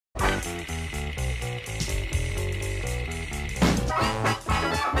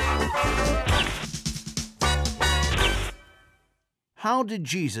How did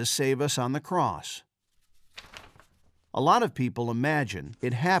Jesus save us on the cross? A lot of people imagine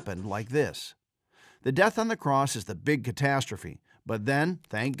it happened like this. The death on the cross is the big catastrophe, but then,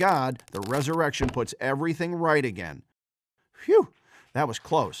 thank God, the resurrection puts everything right again. Phew, that was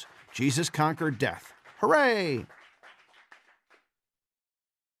close. Jesus conquered death. Hooray!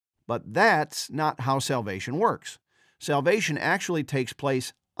 But that's not how salvation works. Salvation actually takes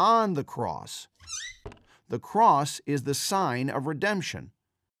place on the cross. The cross is the sign of redemption.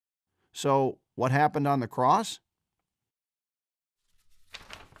 So, what happened on the cross?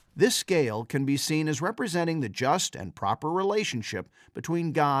 This scale can be seen as representing the just and proper relationship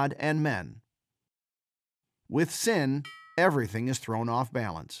between God and men. With sin, everything is thrown off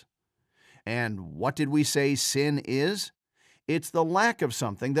balance. And what did we say sin is? It's the lack of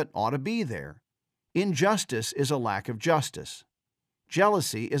something that ought to be there. Injustice is a lack of justice.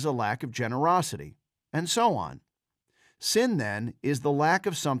 Jealousy is a lack of generosity, and so on. Sin, then, is the lack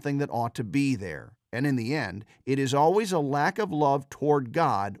of something that ought to be there, and in the end, it is always a lack of love toward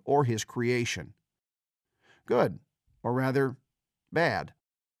God or His creation. Good, or rather, bad.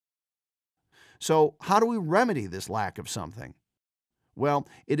 So, how do we remedy this lack of something? Well,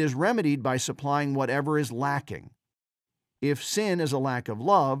 it is remedied by supplying whatever is lacking. If sin is a lack of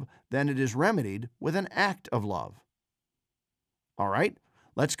love, then it is remedied with an act of love. All right,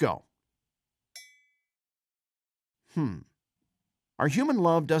 let's go. Our human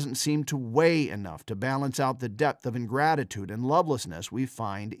love doesn't seem to weigh enough to balance out the depth of ingratitude and lovelessness we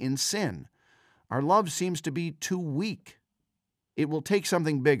find in sin. Our love seems to be too weak. It will take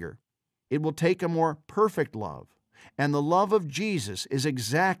something bigger. It will take a more perfect love. And the love of Jesus is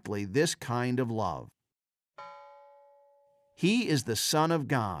exactly this kind of love. He is the Son of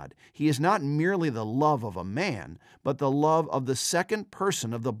God. He is not merely the love of a man, but the love of the second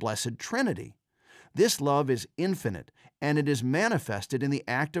person of the Blessed Trinity. This love is infinite, and it is manifested in the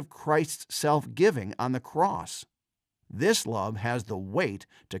act of Christ's self-giving on the cross. This love has the weight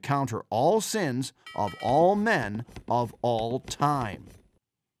to counter all sins of all men of all time.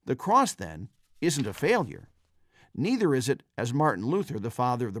 The cross, then, isn't a failure. Neither is it, as Martin Luther, the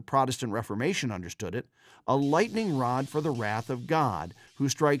father of the Protestant Reformation, understood it, a lightning rod for the wrath of God, who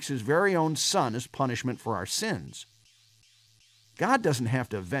strikes His very own Son as punishment for our sins. God doesn't have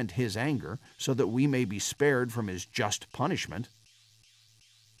to vent His anger so that we may be spared from His just punishment.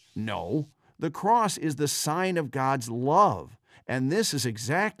 No, the cross is the sign of God's love, and this is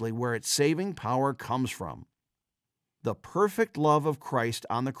exactly where its saving power comes from. The perfect love of Christ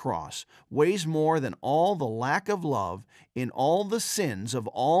on the cross weighs more than all the lack of love in all the sins of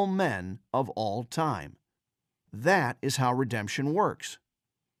all men of all time. That is how redemption works.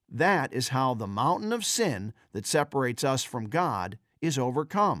 That is how the mountain of sin that separates us from God is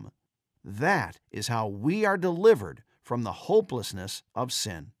overcome. That is how we are delivered from the hopelessness of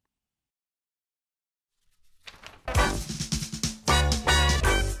sin.